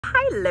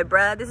Hi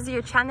Libra, this is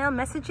your channel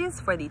messages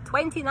for the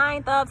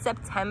 29th of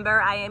September.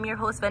 I am your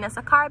host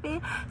Vanessa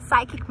Carby,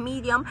 psychic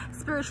medium,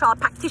 spiritual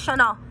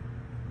practitioner,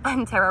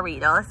 and tarot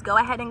reader. Let's go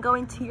ahead and go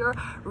into your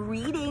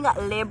reading,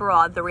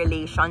 Libra. The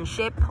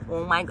relationship,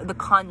 oh my god, the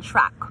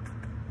contract,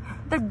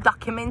 the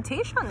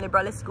documentation,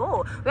 Libra. Let's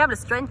go. We have the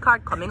Strength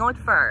card coming out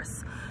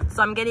first.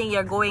 So I'm getting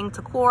you're going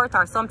to court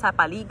or some type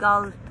of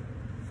legal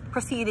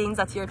proceedings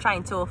that you're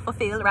trying to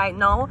fulfill right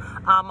now.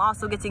 I'm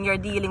also getting you're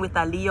dealing with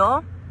a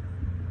Leo.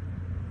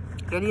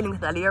 You're dealing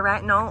with a Leo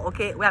right now.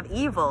 Okay, we have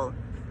evil.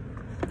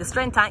 The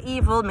Strength and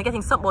evil. I'm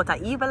getting something about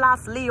an evil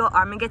last Leo, or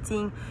I'm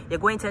getting you're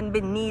going to be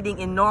needing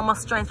enormous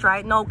strength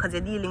right now because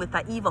you're dealing with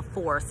an evil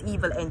force,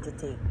 evil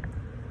entity.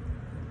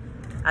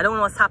 I don't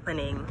know what's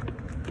happening.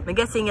 I'm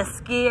getting you're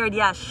scared,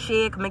 you're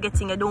shake. I'm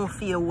getting you don't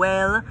feel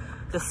well.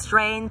 The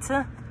Strength.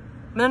 I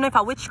don't know if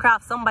a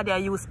witchcraft somebody I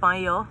use for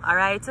you.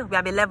 Alright? We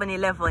have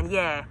 1111.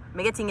 Yeah.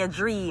 I'm getting a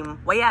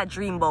dream. What you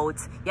dream about?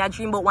 You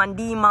dream about one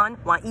demon,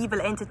 one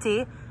evil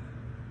entity.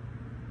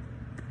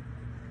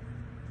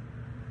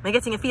 I'm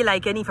getting you feel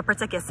like you need to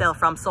protect yourself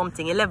from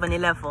something.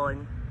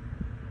 1111.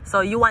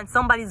 So you want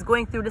somebody's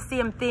going through the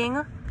same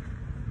thing.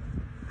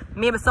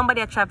 Maybe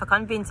somebody try to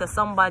convince you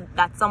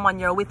that someone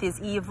you're with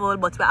is evil,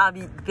 but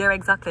they're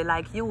exactly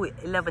like you.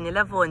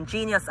 1111.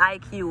 Genius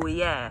IQ.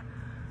 Yeah.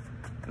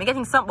 I'm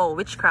getting something about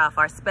witchcraft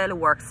or spell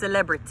work,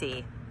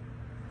 celebrity.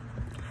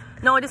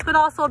 Now, this could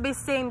also be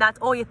saying that,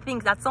 oh, you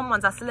think that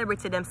someone's a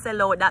celebrity, them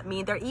sell out, that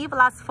means they're evil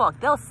as fuck.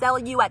 They'll sell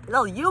you,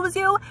 they'll use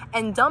you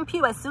and dump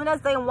you as soon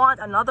as they want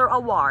another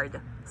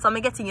award. So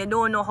I'm getting you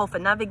don't know how to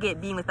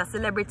navigate being with a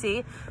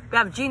celebrity. We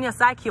have genius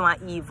IQ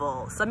and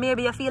evil. So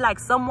maybe you feel like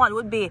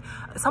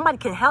somebody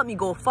can help me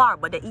go far,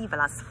 but they're evil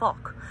as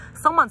fuck.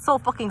 Someone's so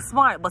fucking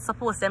smart, but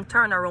suppose them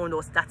turn around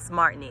that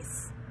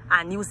smartness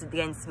and use it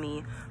against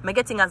me. I'm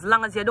getting as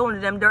long as you don't do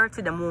them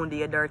dirty, them won't do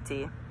you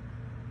dirty.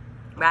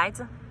 Right?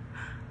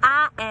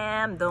 I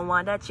am the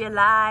one that you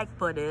like,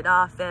 put it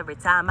off every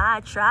time I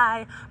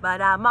try,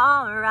 but I'm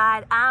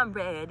alright, I'm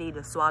ready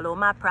to swallow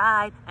my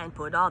pride and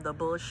put all the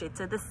bullshit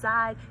to the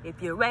side. If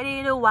you're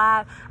ready to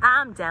wife,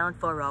 I'm down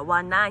for a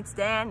one-night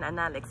stand, and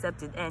I'll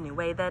accept it any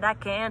way that I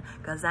can,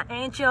 cause I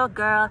ain't your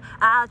girl,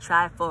 I'll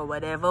try for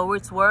whatever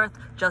it's worth.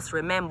 Just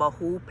remember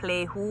who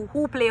play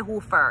who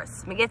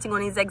first. Me getting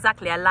on is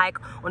exactly alike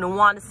on the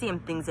one the same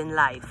things in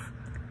life.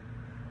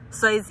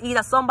 So it's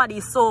either somebody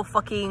is so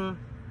fucking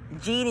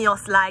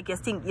genius like you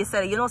think you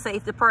said, you know, say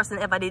if the person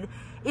ever did,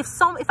 if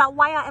a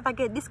wire ever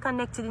get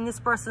disconnected in this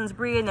person's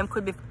brain, them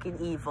could be fucking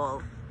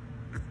evil.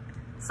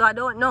 So I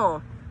don't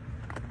know.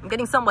 I'm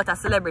getting somewhat a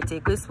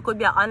celebrity. This could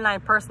be an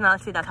online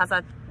personality that has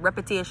a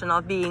reputation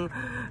of being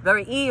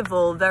very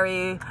evil,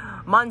 very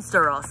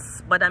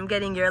monstrous, but I'm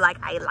getting you're like,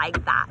 I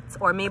like that.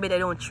 Or maybe they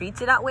don't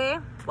treat you that way.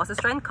 What's the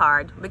Strength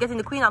card? We're getting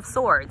the Queen of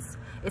Swords.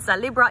 It's a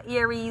Libra,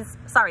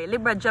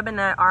 Libra,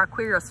 Gemini, or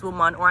Aquarius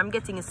woman, or I'm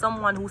getting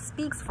someone who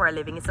speaks for a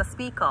living. It's a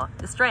speaker,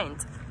 the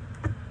Strength.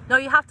 Now,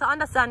 you have to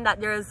understand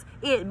that there's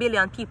 8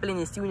 billion people in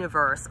this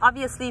universe.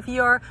 Obviously, if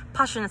you're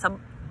passionate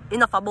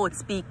enough about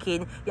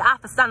speaking, you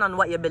have to stand on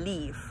what you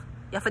believe.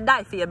 You have to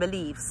die for your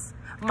beliefs.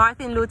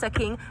 Martin Luther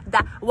King.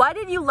 What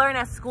did you learn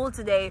at school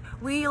today?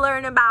 We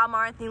learned about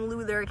Martin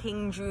Luther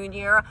King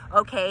Jr.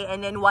 Okay,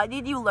 and then what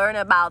did you learn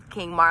about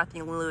King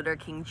Martin Luther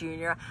King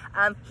Jr.?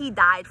 He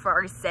died for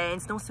our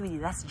sins. No, sweetie,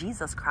 that's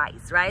Jesus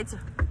Christ, right?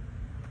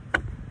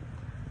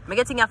 I'm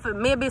getting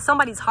maybe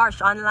somebody's harsh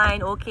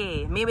online.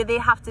 Okay, maybe they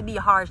have to be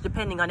harsh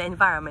depending on the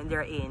environment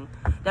they're in.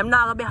 They're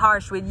not gonna be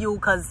harsh with you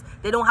because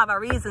they don't have a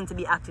reason to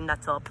be acting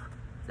that up.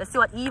 Let's see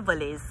what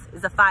evil is.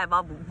 It's a 5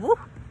 of whoop.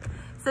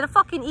 So the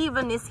fucking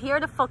evilness here,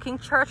 the fucking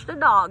church, the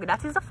dog.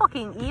 That is the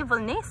fucking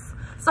evilness.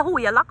 So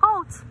who you lock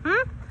out?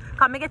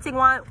 Because I'm getting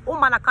one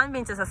woman that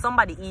convinces us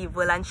somebody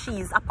evil and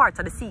she's a part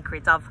of the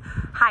secret of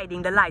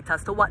hiding the light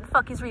as to what the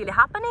fuck is really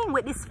happening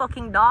with this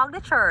fucking dog,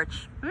 the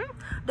church.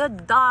 The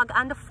dog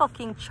and the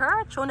fucking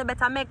church. Only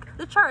better make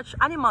the church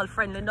animal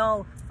friendly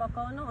now. Fuck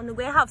on no. We're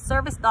going to have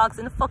service dogs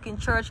in the fucking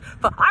church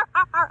for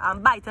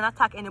and bite and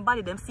attack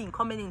anybody them seen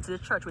coming into the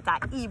church with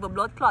that evil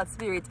blood clot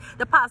spirit.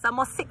 The pastor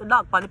must sick the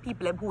dog on the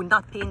people who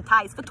not paying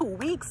tithes for 2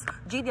 weeks.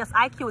 Genius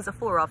IQ is a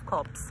 4 of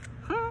cups.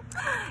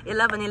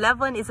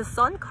 1111 is a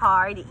Sun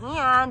card,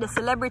 and the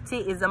celebrity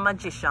is a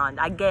magician.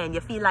 Again,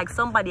 you feel like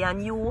somebody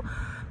and you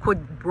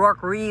could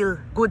work real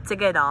good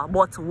together,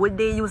 but would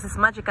they use this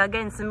magic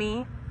against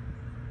me?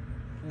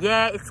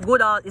 Yeah, it's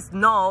good or it's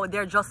no,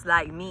 they're just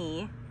like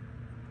me.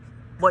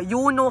 But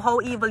you know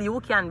how evil you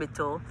can be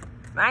too,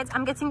 right?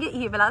 I'm getting you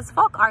evil as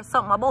fuck, or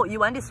something about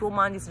you and this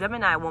woman, this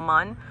Gemini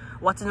woman,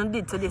 what you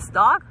did to this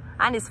dog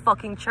and this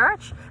fucking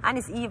church and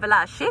this evil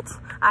ass shit.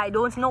 I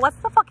don't know what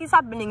the fuck is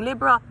happening,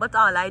 Libra, but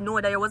all I know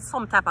there was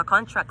some type of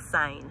contract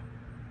sign.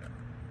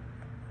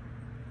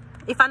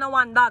 If I know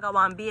one dog or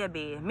one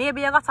baby,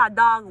 maybe you got a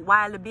dog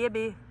while the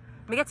baby,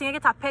 me getting you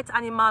get a pet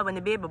animal when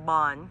the baby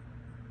born.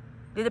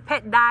 Did the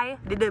pet die?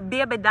 Did the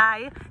baby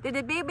die? Did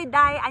the baby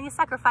die and you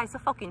sacrifice the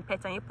fucking pet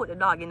and you put the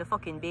dog in the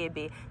fucking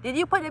baby? Did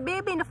you put the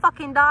baby in the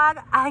fucking dog?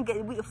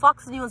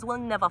 Fox News will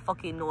never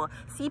fucking know.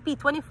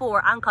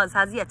 CP24 Anchors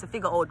has yet to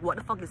figure out what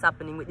the fuck is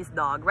happening with this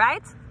dog,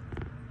 right?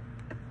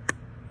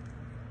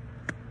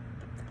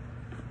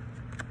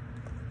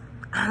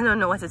 I don't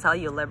know what to tell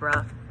you,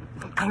 Libra.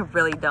 I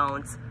really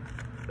don't.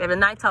 We have the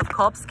Knight of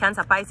Cups,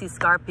 Cancer, Pisces,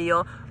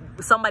 Scorpio.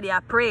 Somebody I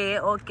pray,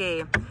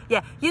 okay.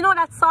 Yeah, you know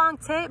that song,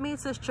 Take Me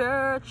to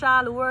Church,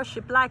 I'll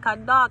worship like a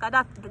dog.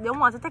 They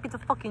want to take it to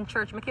fucking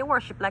church, make you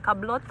worship like a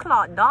blood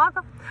clot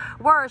dog.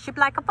 Worship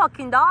like a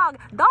fucking dog.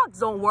 Dogs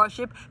don't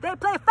worship, they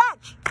play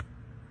fetch.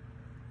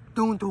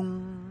 Dun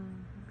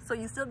dun. So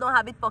you still don't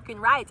have it fucking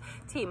right.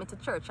 Take me to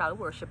church, I'll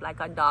worship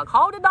like a dog.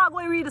 How the dog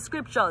will read the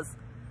scriptures?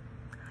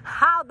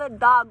 How the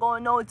dog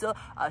gonna know to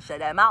usher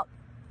them out?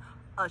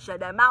 Usher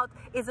them out.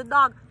 Is a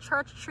dog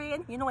church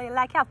trained? You know when you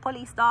like have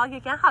police dog,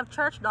 you can have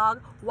church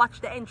dog.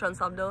 Watch the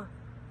entrance of the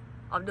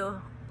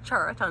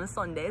church on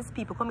Sundays.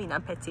 People come in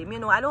and pet him. You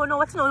know, I don't know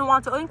what you know.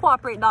 Want to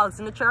incorporate dogs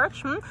in the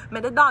church. May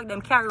the dog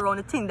them carry around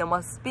the thing them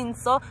must spin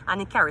so and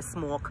it carry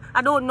smoke.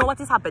 I don't know what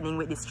is happening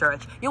with this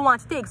church. You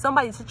want to take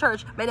somebody to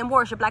church, make them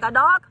worship like a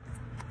dog?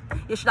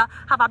 You should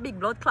have a big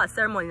blood clot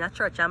ceremony in a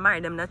church and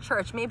marry them in a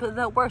church. Maybe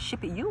they'll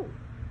worship you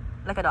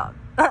like a dog.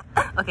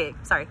 Okay,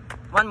 sorry.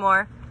 One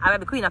more. I have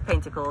the Queen of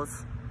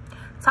Pentacles.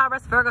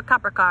 Taurus, Virgo,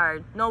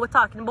 Capricorn. No, we're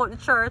talking about the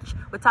church.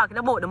 We're talking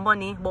about the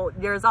money. But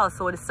there's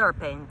also the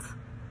serpent.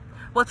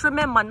 But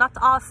remember, not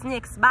all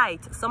snakes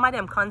bite. Some of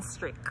them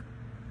constrict.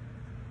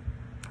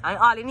 And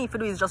all you need to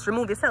do is just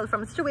remove yourself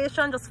from the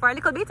situation just for a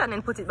little bit and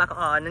then put it back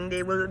on. And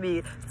they will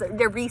be,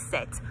 they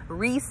reset.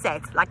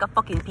 Reset like a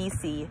fucking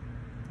PC.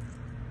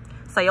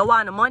 So you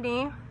want the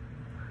money?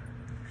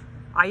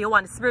 Or you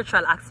want the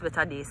spiritual aspect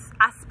of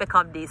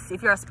this.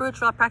 If you're a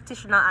spiritual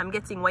practitioner, I'm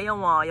getting what you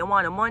want. You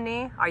want the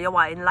money or you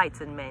want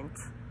enlightenment.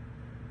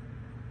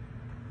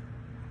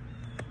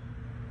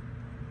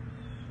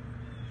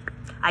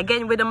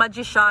 Again, with the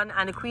Magician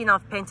and the Queen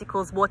of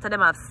Pentacles, both of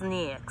them have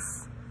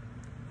snakes.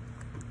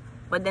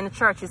 But then the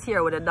church is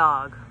here with a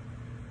dog.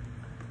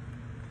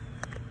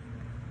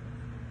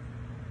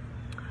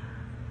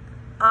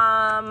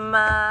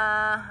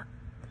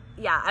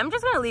 Yeah, I'm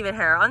just gonna leave it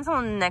here.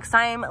 Until next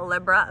time,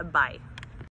 Libra, bye.